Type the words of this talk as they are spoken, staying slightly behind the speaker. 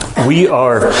We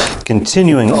are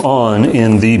continuing on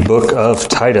in the book of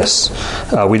Titus.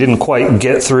 We didn't quite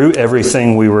get through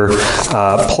everything we were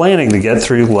planning to get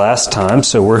through last time,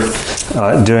 so we're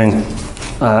doing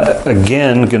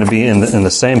again going to be in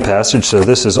the same passage. So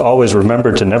this is always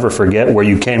remember to never forget where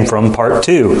you came from, part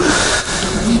 2.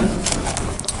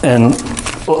 And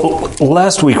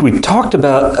last week we talked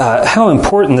about how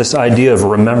important this idea of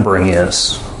remembering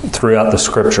is throughout the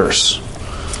Scriptures.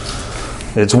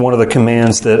 It's one of the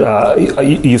commands that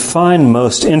you find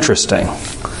most interesting,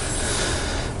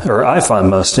 or I find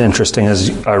most interesting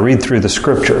as I read through the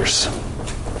Scriptures.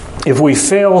 If we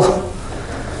fail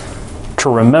to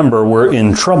remember, we're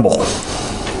in trouble.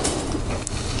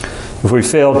 If we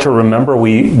fail to remember,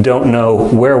 we don't know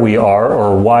where we are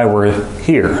or why we're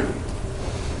here.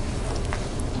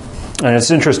 And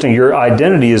it's interesting, your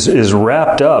identity is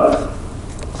wrapped up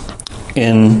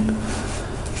in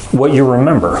what you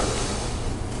remember.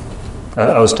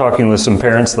 I was talking with some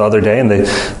parents the other day, and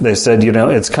they said,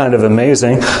 it's kind of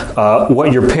amazing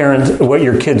what your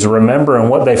kids remember and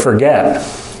what they forget.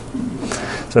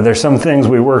 So there's some things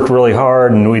we worked really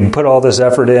hard and we'd put all this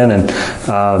effort in and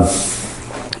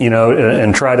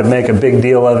try to make a big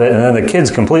deal of it, and then the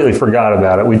kids completely forgot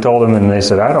about it. We told them, and they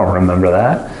said, "I don't remember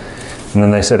that." And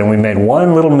then they said, "And we made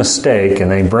one little mistake,"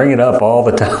 and they bring it up all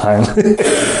the time.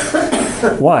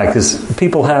 Why? Because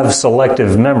people have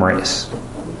selective memories.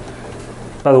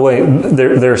 By the way,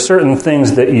 there are certain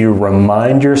things that you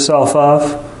remind yourself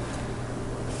of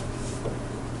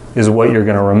is what you're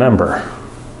going to remember.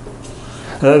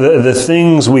 The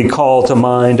things we call to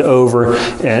mind over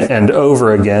and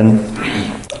over again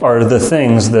are the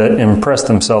things that impress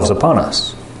themselves upon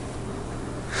us.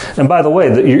 And by the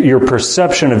way, your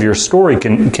perception of your story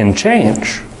can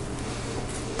change.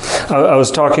 I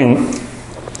was talking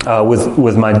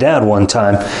with my dad one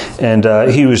time,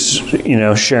 and he was,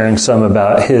 sharing some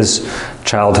about his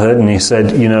childhood, and he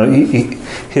said,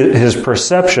 his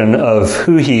perception of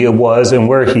who he was and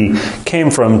where he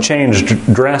came from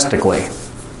changed drastically.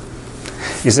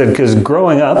 He said, because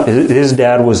growing up, his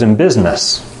dad was in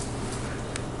business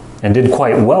and did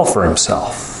quite well for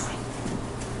himself.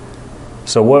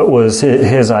 So what was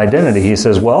his identity? He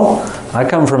says, well, I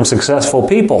come from successful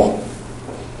people.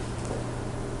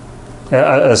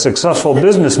 A successful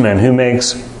businessman who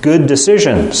makes good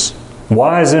decisions,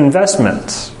 wise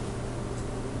investments.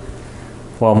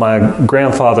 Well, my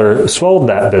grandfather sold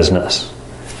that business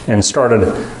and started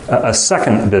a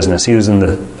second business. He was in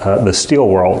the steel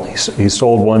world. He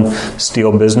sold one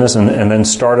steel business and then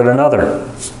started another.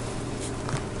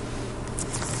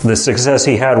 The success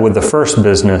he had with the first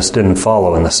business didn't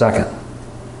follow in the second.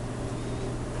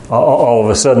 All of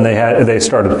a sudden, they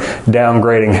started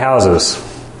downgrading houses,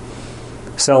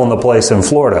 selling the place in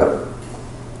Florida.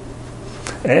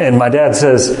 And my dad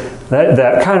says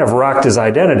that kind of rocked his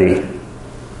identity.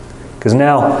 Because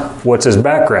now, what's his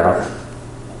background?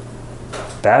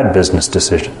 Bad business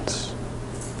decisions,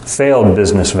 failed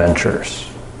business ventures,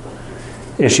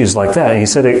 issues like that. And he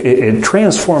said it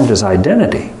transformed his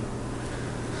identity.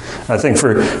 I think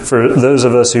for those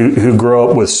of us who grow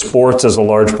up with sports as a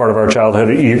large part of our childhood,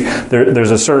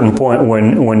 there's a certain point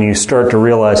when you start to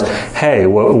realize, hey,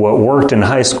 what worked in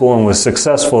high school and was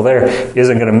successful there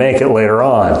isn't going to make it later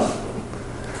on.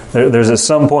 There's at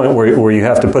some point where you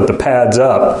have to put the pads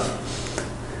up.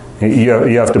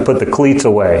 You have to put the cleats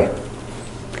away.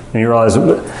 And you realize,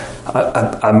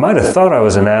 I might have thought I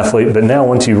was an athlete, but now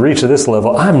once you reach this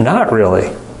level, I'm not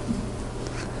really.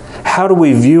 How do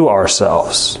we view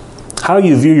ourselves? How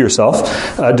you view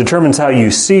yourself determines how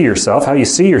you see yourself. How you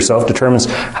see yourself determines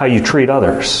how you treat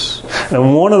others.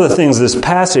 And one of the things this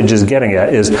passage is getting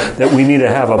at is that we need to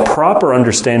have a proper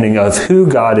understanding of who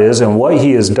God is and what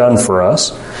He has done for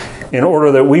us in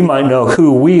order that we might know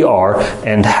who we are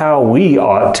and how we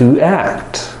ought to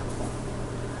act.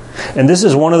 And this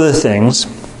is one of the things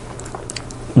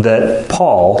that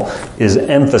Paul is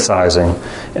emphasizing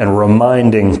and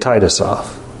reminding Titus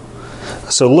of.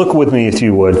 So look with me, if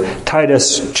you would,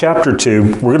 Titus chapter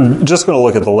 2. We're just going to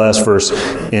look at the last verse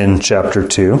in chapter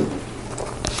 2,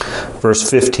 verse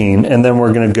 15, and then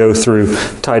we're going to go through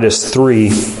Titus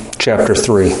 3, chapter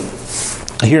 3.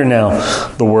 Hear now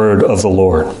the word of the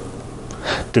Lord.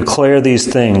 Declare these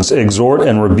things, exhort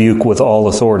and rebuke with all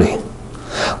authority.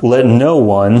 Let no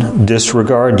one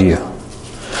disregard you.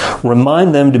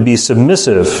 Remind them to be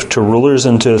submissive to rulers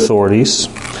and to authorities,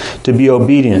 to be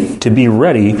obedient, to be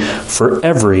ready for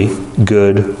every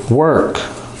good work,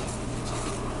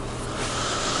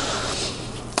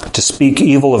 to speak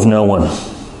evil of no one,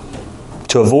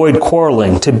 to avoid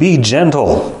quarreling, to be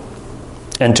gentle,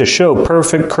 and to show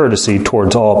perfect courtesy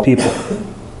towards all people.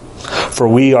 For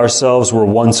we ourselves were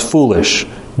once foolish,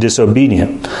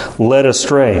 disobedient, led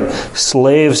astray,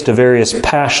 slaves to various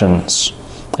passions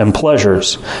and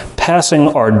pleasures, passing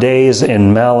our days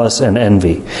in malice and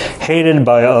envy, hated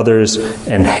by others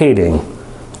and hating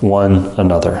one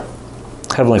another.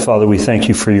 Heavenly Father, we thank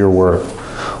you for your word.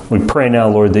 We pray now,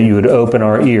 Lord, that you would open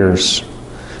our ears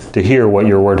to hear what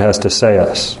your word has to say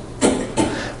us.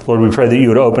 Lord, we pray that you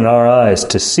would open our eyes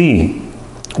to see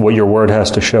what your word has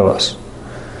to show us.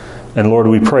 And Lord,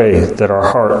 we pray that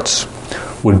our hearts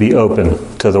would be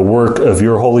open to the work of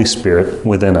your Holy Spirit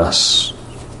within us.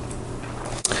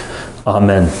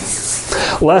 Amen.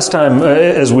 Last time,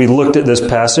 as we looked at this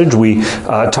passage, we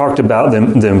talked about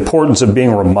the importance of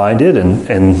being reminded,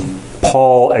 and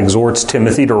Paul exhorts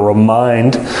Timothy to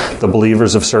remind the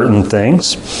believers of certain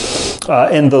things.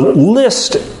 And the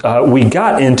list we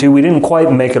got into, we didn't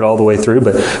quite make it all the way through,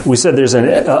 but we said there's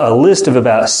a list of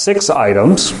about 6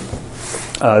 items.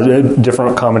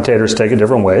 Different commentators take it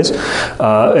different ways.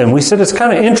 And we said it's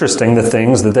kind of interesting the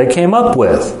things that they came up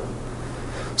with.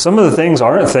 Some of the things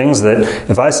aren't things that,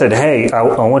 if I said, hey, I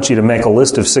want you to make a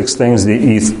list of 6 things that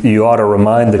you ought to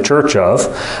remind the church of,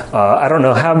 I don't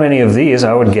know how many of these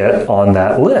I would get on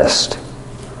that list.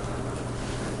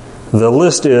 The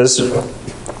list is,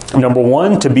 number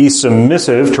 1, to be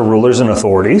submissive to rulers and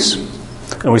authorities.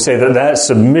 And we say that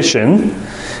submission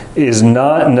is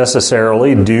not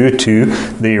necessarily due to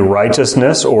the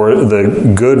righteousness or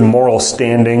the good moral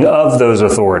standing of those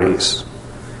authorities.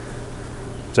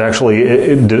 It's actually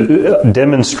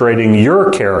demonstrating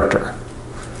your character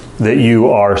that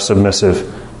you are submissive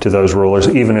to those rulers,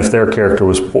 even if their character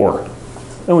was poor.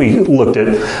 And we looked at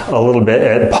a little bit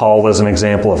at Paul as an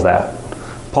example of that.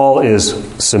 Paul is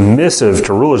submissive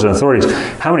to rulers and authorities.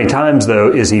 How many times,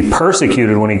 though, is he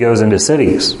persecuted when he goes into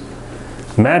cities?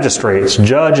 Magistrates,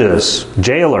 judges,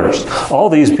 jailers, all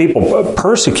these people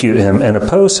persecute him and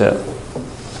oppose him.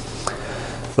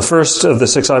 The first of the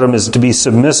 6 items is to be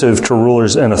submissive to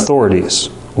rulers and authorities.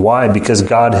 Why? Because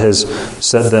God has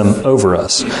set them over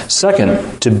us.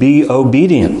 Second, to be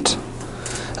obedient.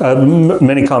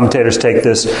 Many commentators take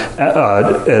this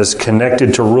as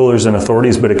connected to rulers and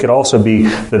authorities, but it could also be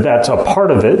that that's a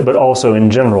part of it, but also in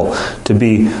general, to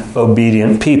be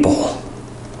obedient people.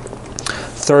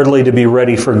 Thirdly, to be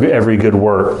ready for every good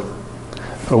work.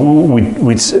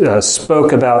 We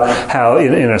spoke about how,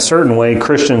 in a certain way,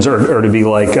 Christians are to be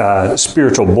like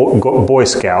spiritual Boy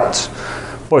Scouts.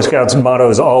 Boy Scouts' motto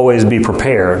is always be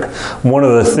prepared. One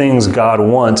of the things God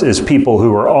wants is people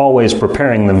who are always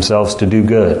preparing themselves to do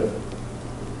good.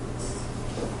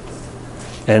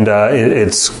 And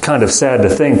it's kind of sad to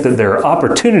think that there are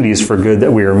opportunities for good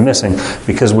that we are missing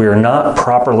because we are not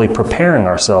properly preparing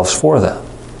ourselves for them.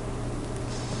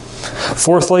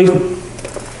 Fourthly,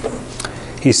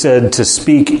 he said to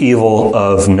speak evil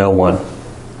of no one.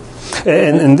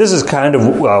 And this is kind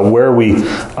of where we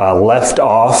left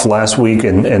off last week,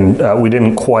 and we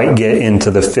didn't quite get into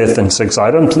the 5th and 6th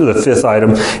item. The 5th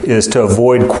item is to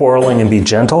avoid quarreling and be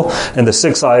gentle, and the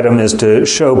 6th item is to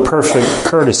show perfect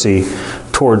courtesy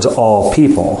towards all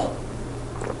people.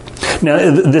 Now,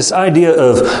 this idea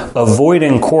of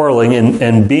avoiding quarreling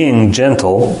and being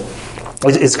gentle,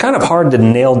 it's kind of hard to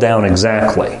nail down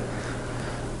exactly.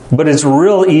 But it's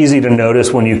real easy to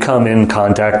notice when you come in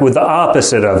contact with the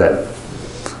opposite of it.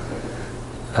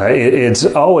 It's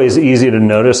always easy to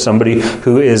notice somebody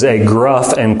who is a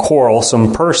gruff and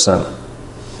quarrelsome person.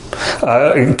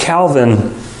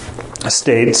 Calvin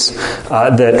states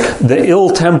that the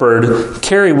ill-tempered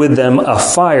carry with them a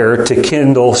fire to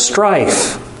kindle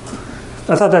strife.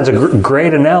 I thought that's a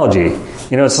great analogy.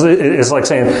 You know, it's like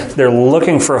saying they're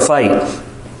looking for a fight.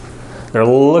 They're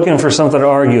looking for something to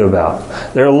argue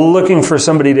about. They're looking for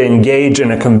somebody to engage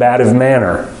in a combative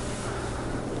manner.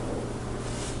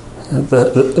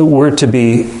 We're to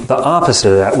be the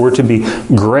opposite of that. We're to be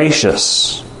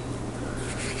gracious,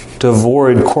 to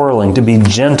avoid quarreling, to be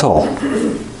gentle.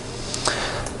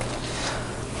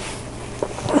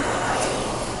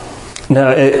 Now,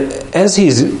 as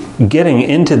he's getting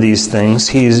into these things,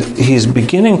 he's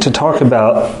beginning to talk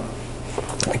about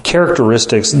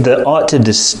characteristics that ought to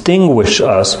distinguish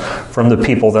us from the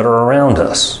people that are around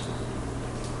us.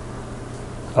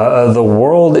 The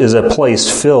world is a place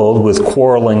filled with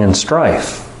quarreling and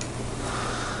strife.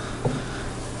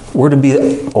 We're to be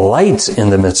lights in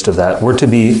the midst of that. We're to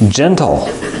be gentle.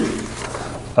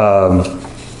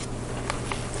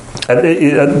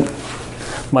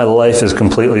 My life is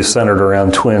completely centered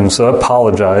around twins, so I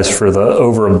apologize for the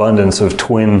overabundance of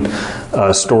twin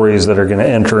stories that are going to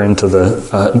enter into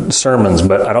the sermons,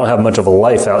 but I don't have much of a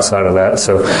life outside of that,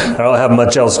 so I don't have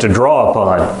much else to draw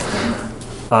upon.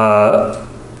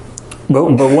 But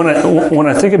when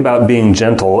I think about being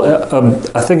gentle,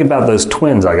 I think about those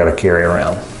twins I got to carry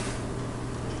around.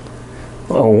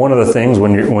 One of the things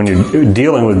when you're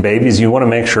dealing with babies, you want to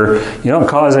make sure you don't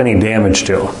cause any damage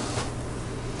to them.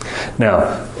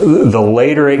 Now, the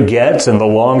later it gets and the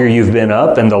longer you've been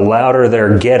up and the louder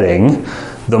they're getting,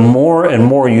 the more and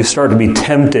more you start to be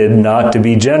tempted not to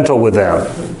be gentle with them.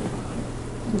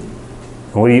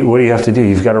 What do you have to do?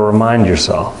 You've got to remind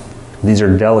yourself, these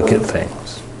are delicate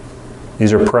things.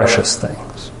 These are precious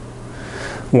things.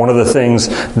 One of the things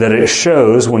that it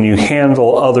shows when you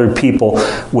handle other people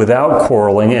without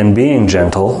quarreling and being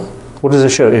gentle, what does it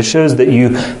show? It shows that you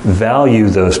value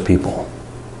those people,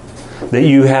 that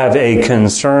you have a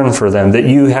concern for them, that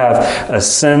you have a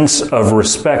sense of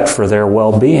respect for their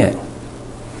well-being.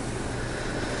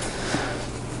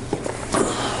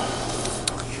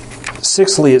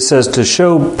 Sixthly, it says to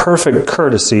show perfect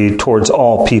courtesy towards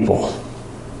all people.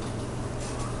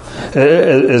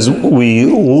 As we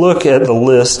look at the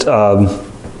list,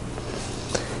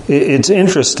 it's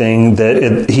interesting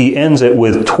that he ends it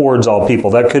with towards all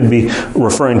people. That could be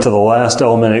referring to the last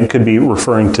element. It could be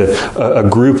referring to a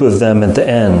group of them at the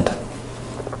end.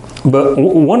 But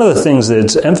one of the things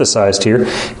that's emphasized here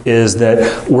is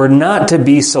that we're not to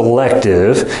be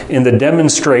selective in the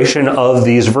demonstration of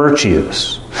these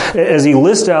virtues. As he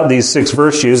lists out these 6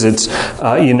 virtues, it's,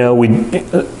 you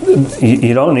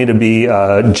don't need to be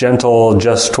gentle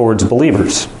just towards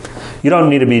believers. You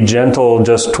don't need to be gentle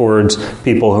just towards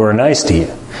people who are nice to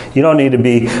you. You don't need to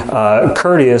be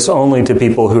courteous only to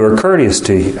people who are courteous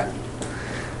to you.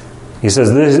 He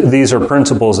says these are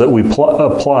principles that we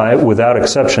apply without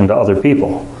exception to other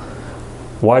people.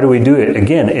 Why do we do it?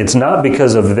 Again, it's not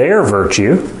because of their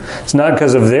virtue. It's not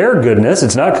because of their goodness.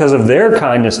 It's not because of their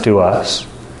kindness to us.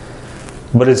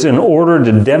 But it's in order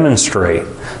to demonstrate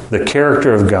the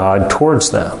character of God towards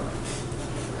them.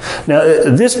 Now,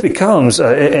 this becomes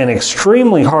an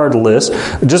extremely hard list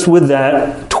just with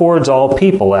that towards all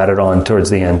people added on towards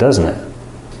the end, doesn't it?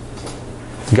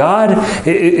 God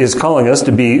is calling us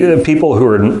to be people who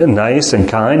are nice and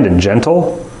kind and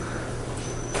gentle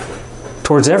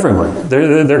towards everyone.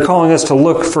 They're calling us to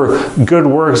look for good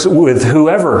works with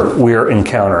whoever we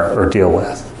encounter or deal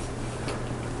with.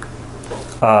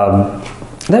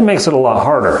 That makes it a lot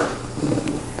harder.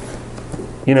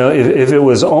 You know, if it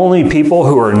was only people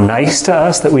who are nice to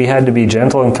us that we had to be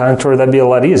gentle and kind toward, that'd be a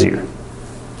lot easier.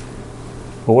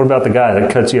 But what about the guy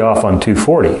that cuts you off on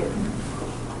 240?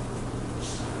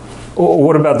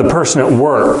 What about the person at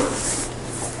work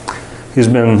who's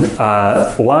been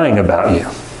lying about you?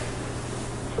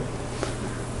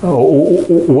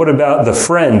 What about the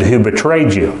friend who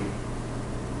betrayed you?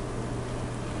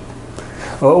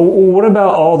 What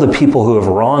about all the people who have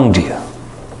wronged you?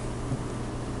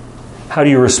 How do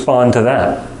you respond to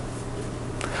that?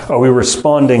 Are we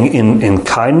responding in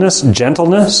kindness,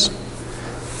 gentleness?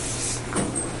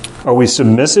 Are we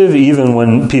submissive even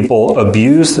when people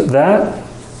abuse that?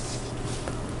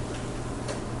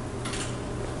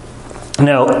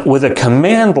 Now, with a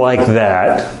command like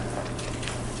that,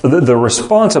 the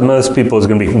response of most people is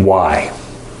going to be why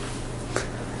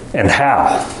and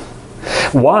how.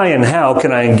 Why and how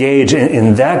can I engage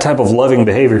in that type of loving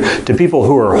behavior to people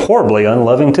who are horribly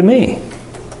unloving to me?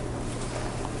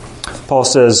 Paul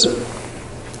says,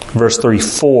 verse 3,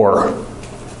 "For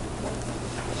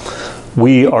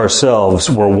we ourselves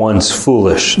were once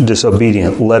foolish,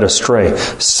 disobedient, led astray,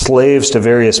 slaves to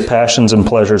various passions and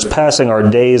pleasures, passing our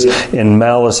days in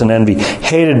malice and envy,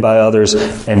 hated by others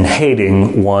and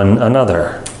hating one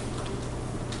another."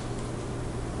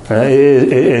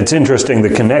 It's interesting the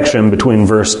connection between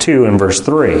verse 2 and verse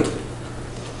 3.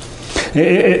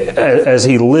 As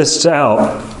he lists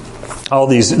out all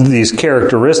these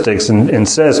characteristics and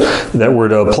says that we're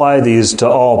to apply these to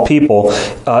all people,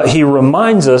 he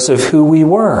reminds us of who we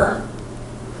were.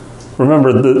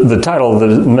 Remember, the title of the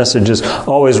message is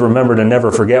Always Remember to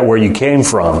Never Forget Where You Came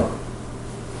From.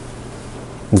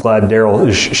 I'm glad Daryl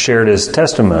shared his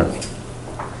testimony.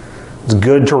 It's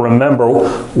good to remember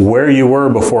where you were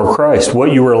before Christ,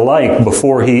 what you were like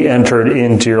before He entered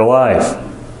into your life.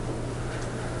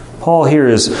 Paul here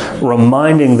is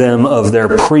reminding them of their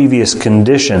previous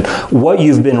condition. What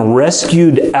you've been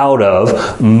rescued out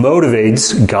of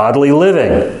motivates godly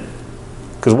living.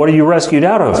 Because what are you rescued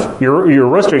out of? You're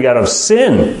rescued out of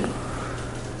sin.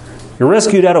 You're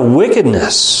rescued out of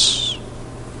wickedness.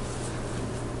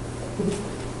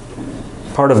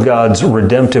 Part of God's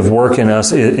redemptive work in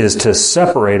us is to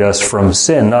separate us from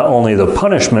sin, not only the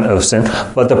punishment of sin,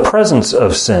 but the presence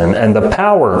of sin and the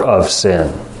power of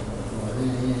sin.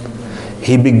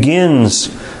 He begins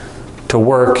to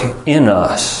work in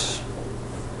us.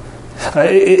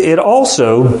 It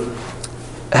also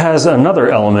has another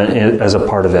element as a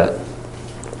part of it.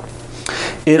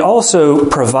 It also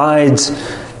provides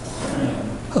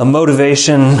a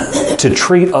motivation to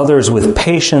treat others with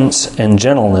patience and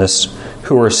gentleness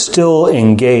who are still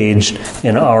engaged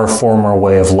in our former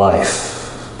way of life.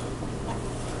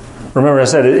 Remember I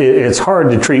said it's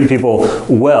hard to treat people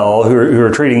well who are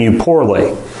treating you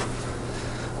poorly.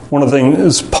 One of the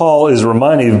things Paul is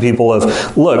reminding people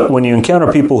of, look, when you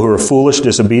encounter people who are foolish,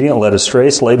 disobedient, led astray,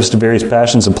 slaves to various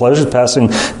passions and pleasures, passing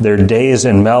their days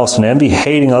in malice and envy,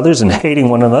 hating others and hating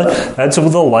one another, that's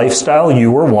the lifestyle you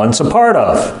were once a part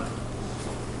of.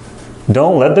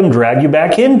 Don't let them drag you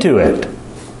back into it.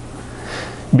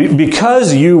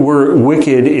 Because you were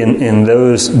wicked in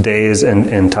those days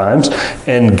and times,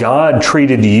 and God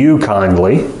treated you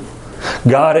kindly,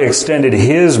 God extended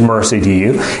His mercy to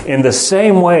you. In the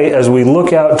same way as we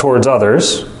look out towards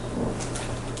others,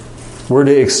 we're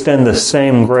to extend the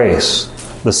same grace,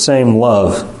 the same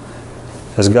love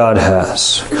as God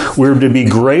has. We're to be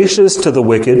gracious to the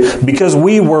wicked because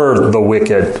we were the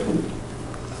wicked.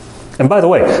 And by the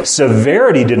way,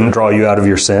 severity didn't draw you out of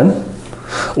your sin.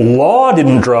 Law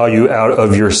didn't draw you out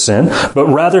of your sin, but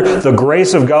rather the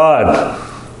grace of God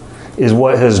is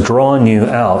what has drawn you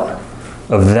out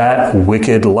of that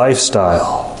wicked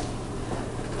lifestyle.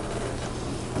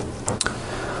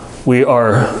 We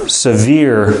are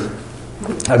severe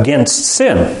against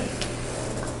sin,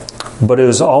 but it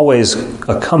is always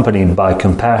accompanied by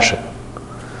compassion.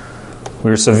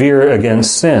 We are severe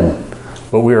against sin,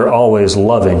 but we are always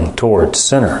loving towards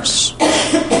sinners.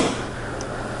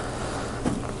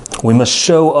 We must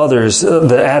show others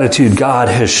the attitude God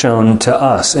has shown to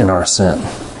us in our sin.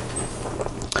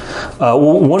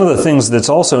 One of the things that's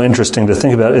also interesting to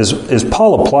think about is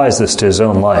Paul applies this to his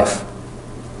own life.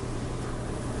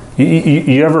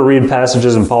 You ever read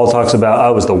passages and Paul talks about,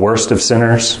 I was the worst of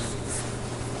sinners?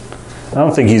 I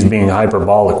don't think he's being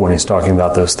hyperbolic when he's talking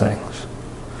about those things.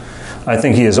 I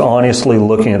think he is honestly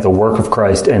looking at the work of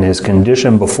Christ and his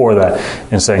condition before that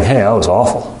and saying, hey, I was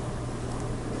awful.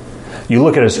 You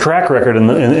look at his track record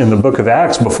in the book of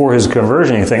Acts before his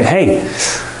conversion, you think, hey,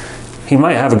 he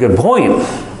might have a good point.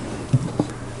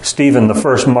 Stephen, the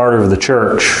first martyr of the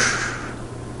church,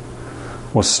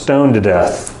 was stoned to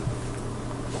death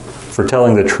for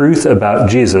telling the truth about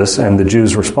Jesus and the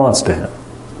Jews' response to him.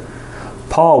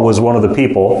 Paul was one of the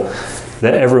people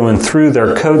that everyone threw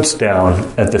their coats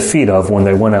down at the feet of when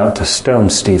they went out to stone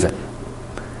Stephen.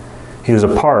 He was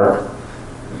a part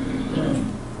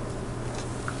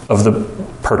of the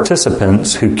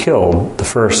participants who killed the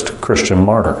first Christian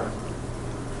martyr.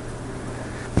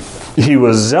 He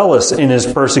was zealous in his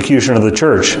persecution of the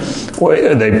church.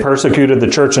 They persecuted the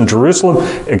church in Jerusalem,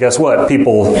 and guess what?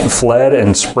 People fled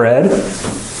and spread.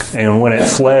 And when it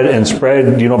fled and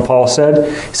spread, you know what Paul said?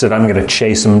 He said, I'm going to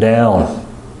chase them down.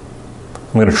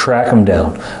 I'm going to track them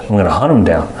down. I'm going to hunt them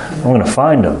down. I'm going to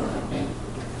find them.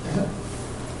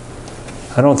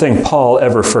 I don't think Paul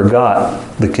ever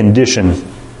forgot the condition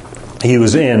he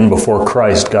was in before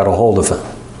Christ got a hold of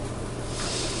him.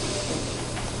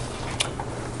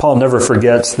 Paul never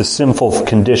forgets the sinful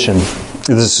condition.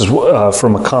 This is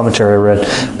from a commentary I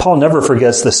read. Paul never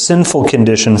forgets the sinful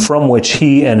condition from which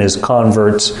he and his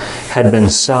converts had been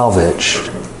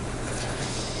salvaged.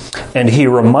 And he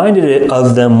reminded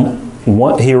them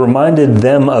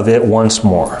of it once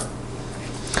more.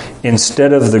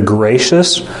 Instead of the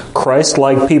gracious,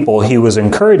 Christ-like people he was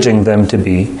encouraging them to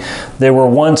be, they were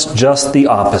once just the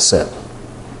opposite,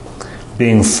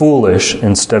 being foolish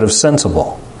instead of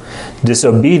sensible,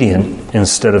 disobedient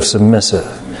instead of submissive,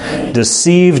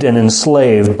 deceived and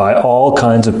enslaved by all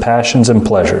kinds of passions and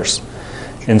pleasures,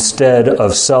 instead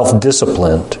of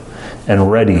self-disciplined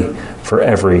and ready for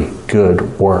every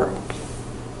good work.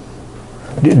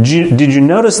 Did you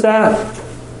notice that?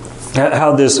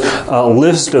 How this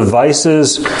list of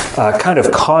vices kind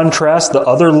of contrasts the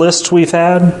other lists we've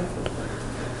had?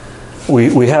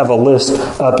 We have a list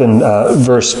up in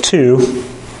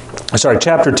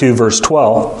chapter 2, verse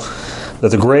 12,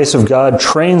 that the grace of God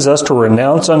trains us to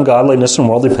renounce ungodliness and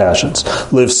worldly passions,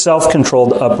 live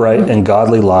self-controlled, upright, and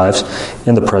godly lives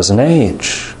in the present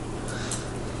age.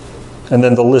 And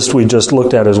then the list we just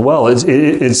looked at as well,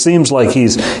 it seems like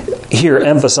he's here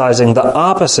emphasizing the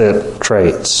opposite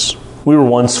traits. We were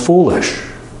once foolish.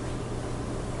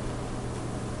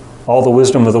 All the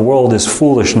wisdom of the world is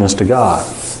foolishness to God.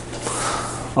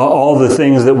 All the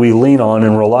things that we lean on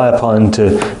and rely upon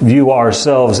to view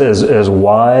ourselves as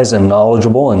wise and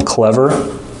knowledgeable and clever,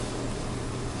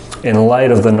 in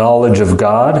light of the knowledge of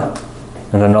God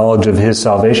and the knowledge of His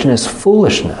salvation, is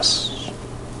foolishness.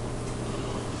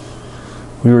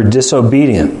 We were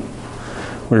disobedient.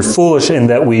 We're foolish in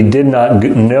that we did not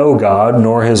know God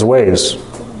nor his ways.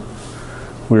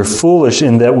 We're foolish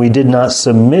in that we did not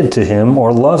submit to him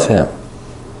or love him.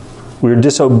 We're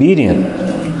disobedient,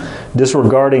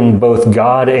 disregarding both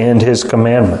God and his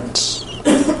commandments.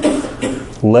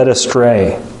 Led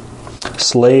astray,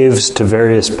 slaves to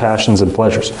various passions and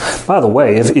pleasures. By the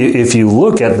way, if you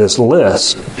look at this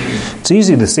list, it's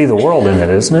easy to see the world in it,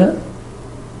 isn't it?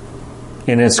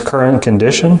 In its current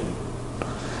condition.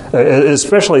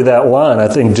 Especially that line, I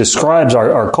think, describes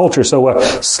our culture so well.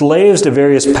 Slaves to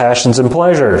various passions and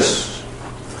pleasures.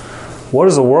 What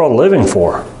is the world living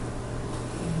for?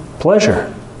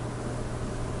 Pleasure.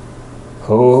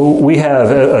 We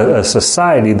have a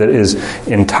society that is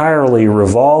entirely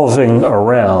revolving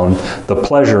around the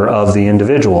pleasure of the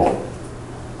individual.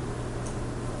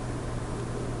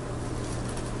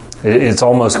 It's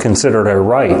almost considered a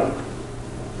right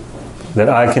that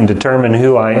I can determine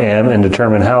who I am and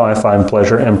determine how I find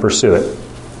pleasure and pursue it.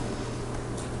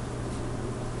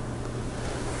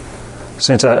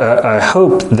 Saints, I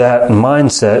hope that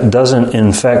mindset doesn't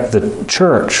infect the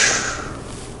church,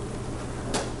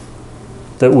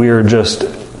 that we are just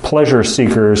pleasure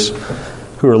seekers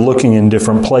who are looking in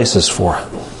different places for it.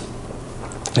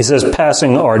 He says,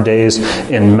 passing our days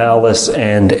in malice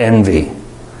and envy.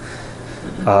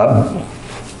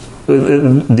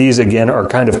 These, again, are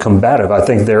kind of combative. I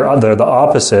think they're the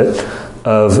opposite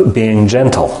of being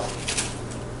gentle.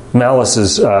 Malice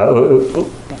is,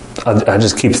 I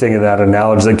just keep thinking of that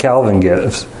analogy that Calvin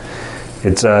gives.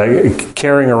 It's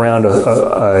carrying around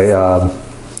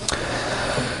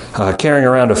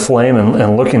a flame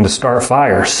and looking to start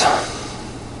fires.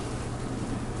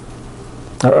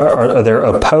 They're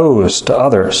opposed to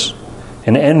others.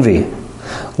 And envy.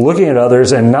 Looking at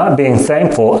others and not being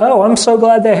thankful. Oh, I'm so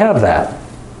glad they have that.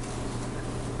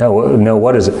 No,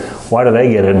 what is it? Why do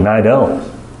they get it and I don't?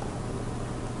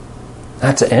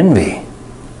 That's envy.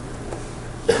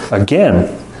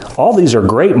 Again, all these are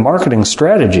great marketing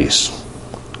strategies.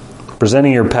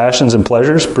 Presenting your passions and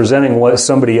pleasures, presenting what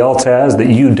somebody else has that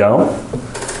you don't.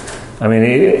 I mean,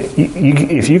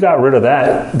 if you got rid of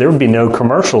that, there would be no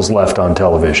commercials left on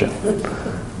television.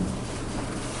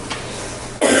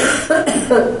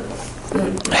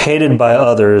 Hated by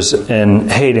others and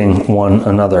hating one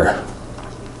another.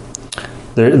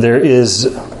 There is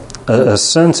a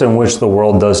sense in which the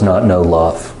world does not know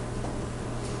love.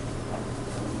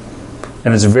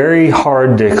 And it's very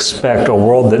hard to expect a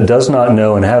world that does not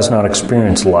know and has not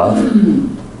experienced love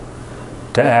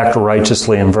to act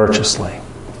righteously and virtuously.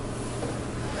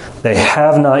 They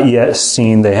have not yet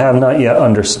seen, they have not yet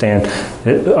understood,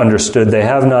 they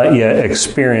have not yet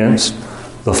experienced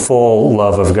the full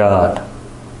love of God.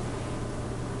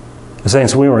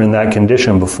 Saints, we were in that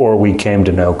condition before we came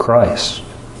to know Christ.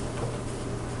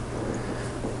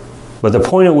 But the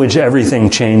point at which everything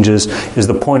changes is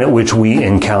the point at which we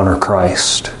encounter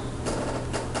Christ.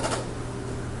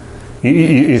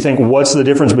 You think, what's the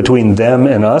difference between them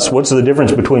and us? What's the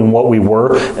difference between what we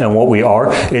were and what we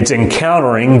are? It's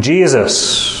encountering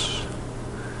Jesus.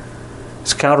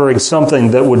 It's encountering something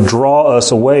that would draw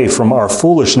us away from our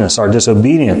foolishness, our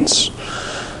disobedience,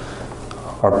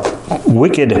 our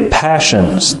wicked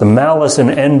passions, the malice and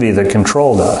envy that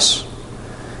controlled us,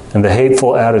 and the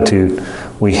hateful attitude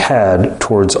we had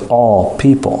towards all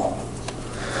people.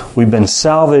 We've been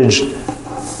salvaged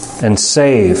and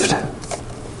saved.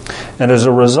 And as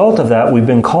a result of that, we've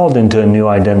been called into a new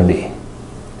identity.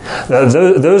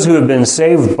 Those who have been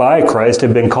saved by Christ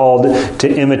have been called to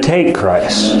imitate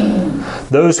Christ.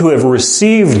 Those who have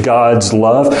received God's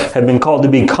love have been called to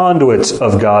be conduits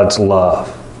of God's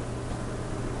love.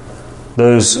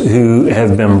 Those who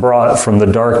have been brought from the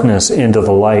darkness into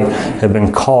the light have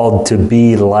been called to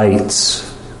be lights.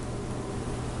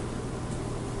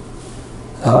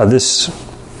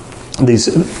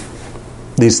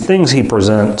 These things he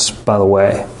presents, by the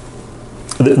way,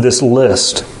 this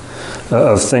list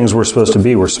of things we're supposed to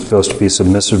be. We're supposed to be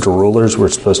submissive to rulers. We're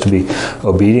supposed to be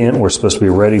obedient. We're supposed to be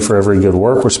ready for every good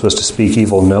work. We're supposed to speak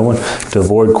evil of no one, to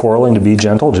avoid quarreling, to be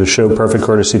gentle, to show perfect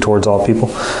courtesy towards all people.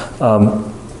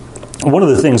 One of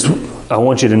the things I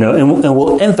want you to know, and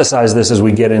we'll emphasize this as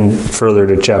we get in further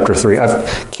to chapter 3. I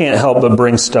can't help but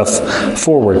bring stuff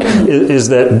forward, is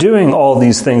that doing all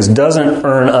these things doesn't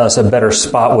earn us a better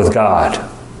spot with God.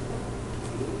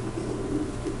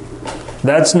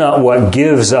 That's not what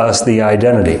gives us the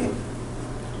identity.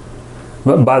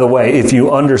 But by the way, if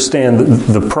you understand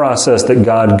the process that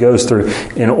God goes through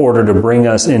in order to bring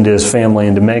us into His family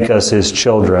and to make us His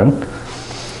children,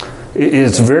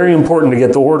 it's very important to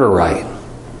get the order right.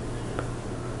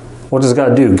 What does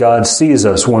God do? God sees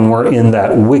us when we're in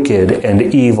that wicked and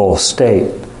evil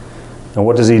state. And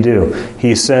what does he do?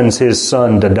 He sends his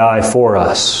Son to die for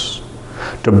us,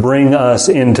 to bring us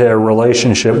into a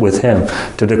relationship with him,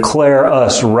 to declare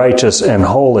us righteous and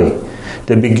holy,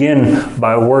 to begin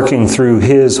by working through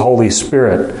his Holy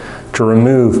Spirit to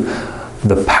remove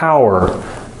the power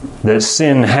that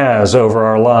sin has over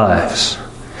our lives,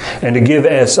 and to give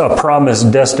us a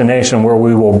promised destination where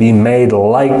we will be made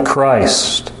like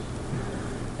Christ,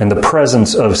 and the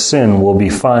presence of sin will be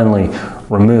finally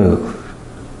removed.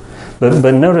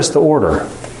 But notice the order.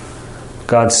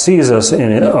 God sees us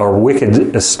in our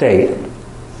wicked estate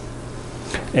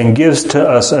and gives to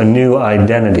us a new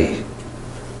identity,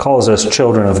 calls us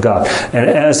children of God. And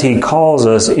as he calls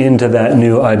us into that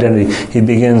new identity, he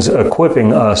begins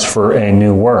equipping us for a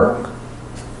new work.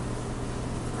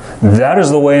 That is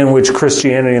the way in which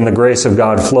Christianity and the grace of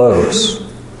God flows.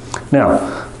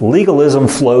 Now, legalism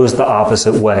flows the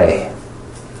opposite way.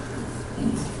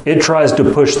 It tries to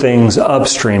push things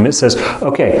upstream. It says,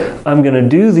 okay, I'm going to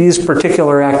do these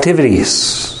particular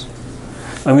activities.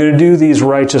 I'm going to do these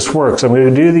righteous works. I'm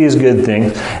going to do these good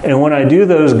things. And when I do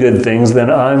those good things, then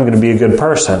I'm going to be a good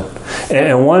person.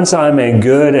 And once I'm a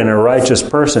good and a righteous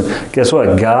person, guess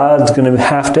what? God's going to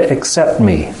have to accept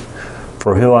me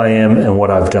for who I am and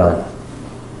what I've done.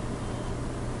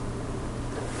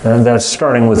 And that's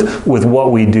starting with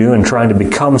what we do and trying to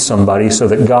become somebody so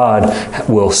that God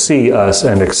will see us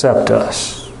and accept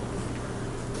us.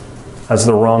 That's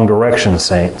the wrong direction,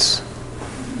 saints.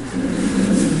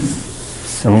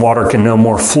 And water can no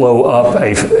more flow up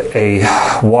a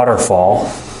waterfall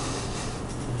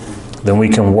than we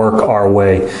can work our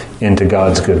way into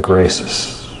God's good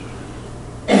graces.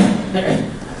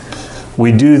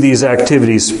 We do these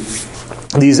activities.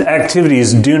 These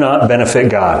activities do not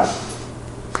benefit God.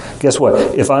 Guess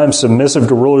what? If I'm submissive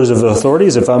to rulers of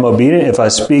authorities, if I'm obedient, if I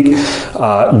speak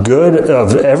good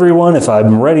of everyone, if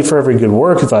I'm ready for every good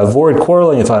work, if I avoid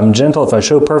quarreling, if I'm gentle, if I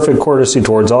show perfect courtesy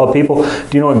towards all people, do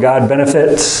you know what God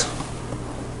benefits?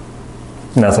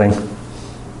 Nothing.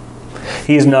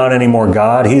 He's not any more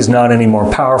God. He's not any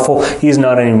more powerful. He's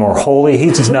not any more holy.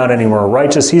 He's not any more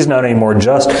righteous. He's not any more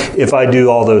just if I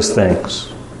do all those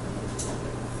things.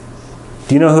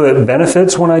 Do you know who it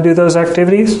benefits when I do those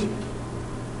activities?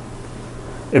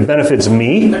 It benefits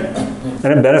me, and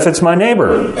it benefits my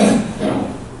neighbor.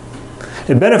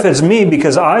 It benefits me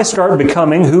because I start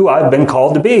becoming who I've been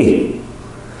called to be.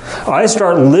 I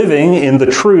start living in the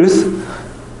truth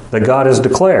that God has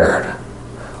declared.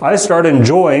 I start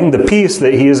enjoying the peace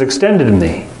that he has extended to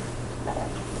me.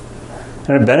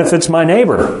 And it benefits my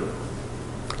neighbor.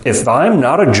 If I'm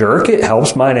not a jerk, it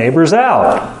helps my neighbors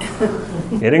out.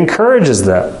 It encourages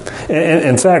them.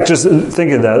 In fact, just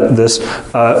think of this.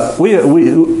 We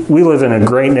live in a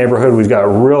great neighborhood. We've got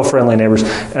real friendly neighbors.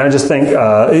 And I just think,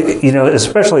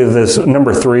 especially this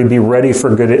number 3, be ready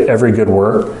for every good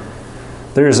work.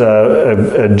 There's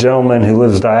a gentleman who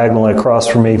lives diagonally across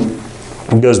from me.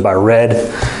 He goes by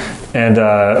Red. And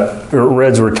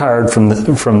Red's retired from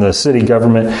the city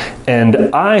government.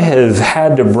 And I have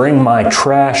had to bring my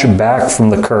trash back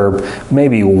from the curb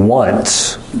maybe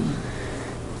once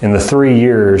in the 3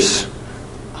 years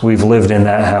we've lived in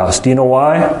that house. Do you know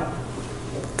why?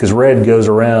 Because Red goes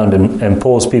around and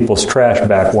pulls people's trash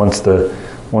back once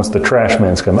the trash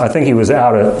man's come. I think he was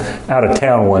out of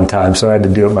town one time, so I had to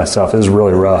do it myself. It was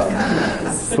really rough.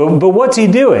 But what's he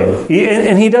doing?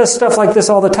 And he does stuff like this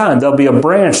all the time. There'll be a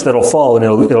branch that'll fall and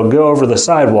it'll go over the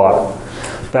sidewalk.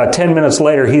 About 10 minutes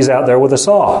later, he's out there with a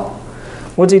saw.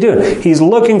 What's he doing? He's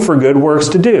looking for good works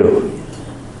to do.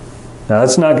 Now,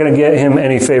 that's not going to get him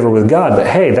any favor with God, but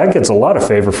hey, that gets a lot of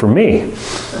favor from me.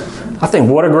 I think,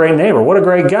 what a great neighbor. What a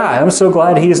great guy. I'm so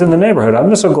glad he's in the neighborhood.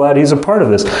 I'm so glad he's a part of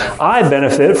this. I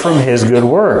benefit from his good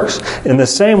works. In the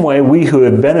same way, we who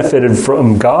have benefited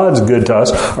from God's good to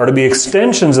us are to be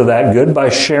extensions of that good by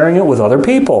sharing it with other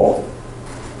people.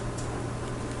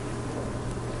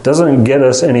 Doesn't get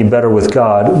us any better with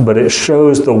God, but it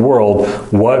shows the world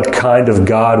what kind of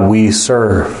God we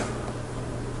serve.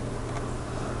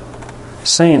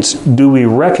 Saints, do we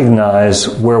recognize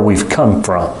where we've come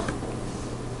from?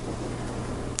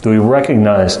 Do we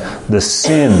recognize the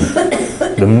sin,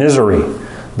 the misery,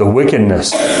 the wickedness,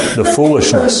 the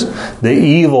foolishness, the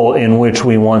evil in which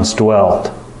we once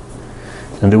dwelt?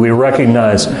 And do we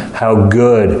recognize how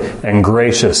good and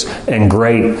gracious and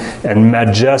great and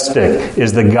majestic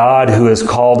is the God who has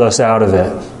called us out of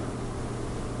it?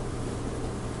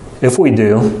 If we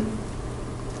do,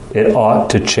 it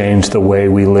ought to change the way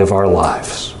we live our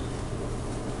lives.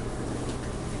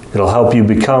 It'll help you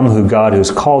become who God has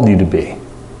called you to be.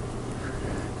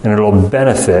 And it'll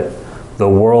benefit the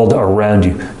world around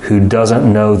you who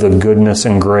doesn't know the goodness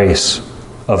and grace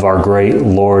of our great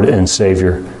Lord and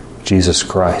Savior, Jesus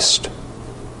Christ.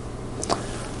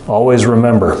 Always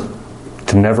remember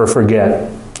to never forget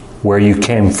where you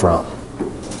came from.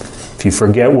 If you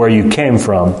forget where you came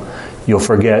from, you'll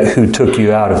forget who took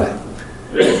you out of it.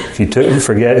 If you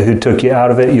forget who took you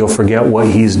out of it, you'll forget what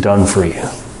He's done for you.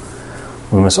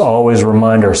 We must always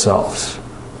remind ourselves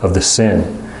of the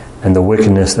sin and the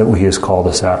wickedness that He has called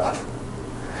us out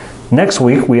of. Next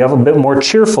week, we have a bit more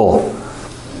cheerful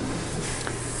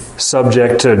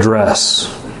subject to address,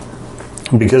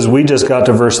 because we just got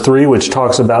to verse 3, which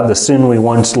talks about the sin we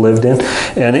once lived in.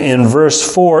 And in verse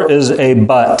 4 is a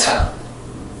but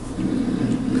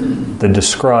that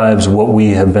describes what we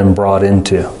have been brought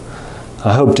into.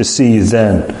 I hope to see you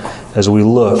then as we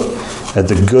look at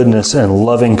the goodness and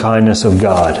loving kindness of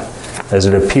God as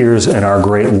it appears in our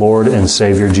great Lord and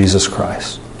Savior Jesus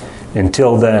Christ.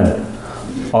 Until then,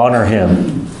 honor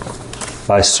Him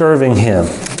by serving Him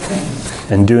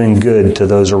and doing good to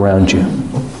those around you.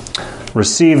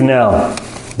 Receive now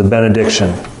the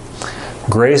benediction.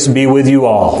 Grace be with you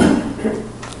all.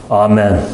 Amen.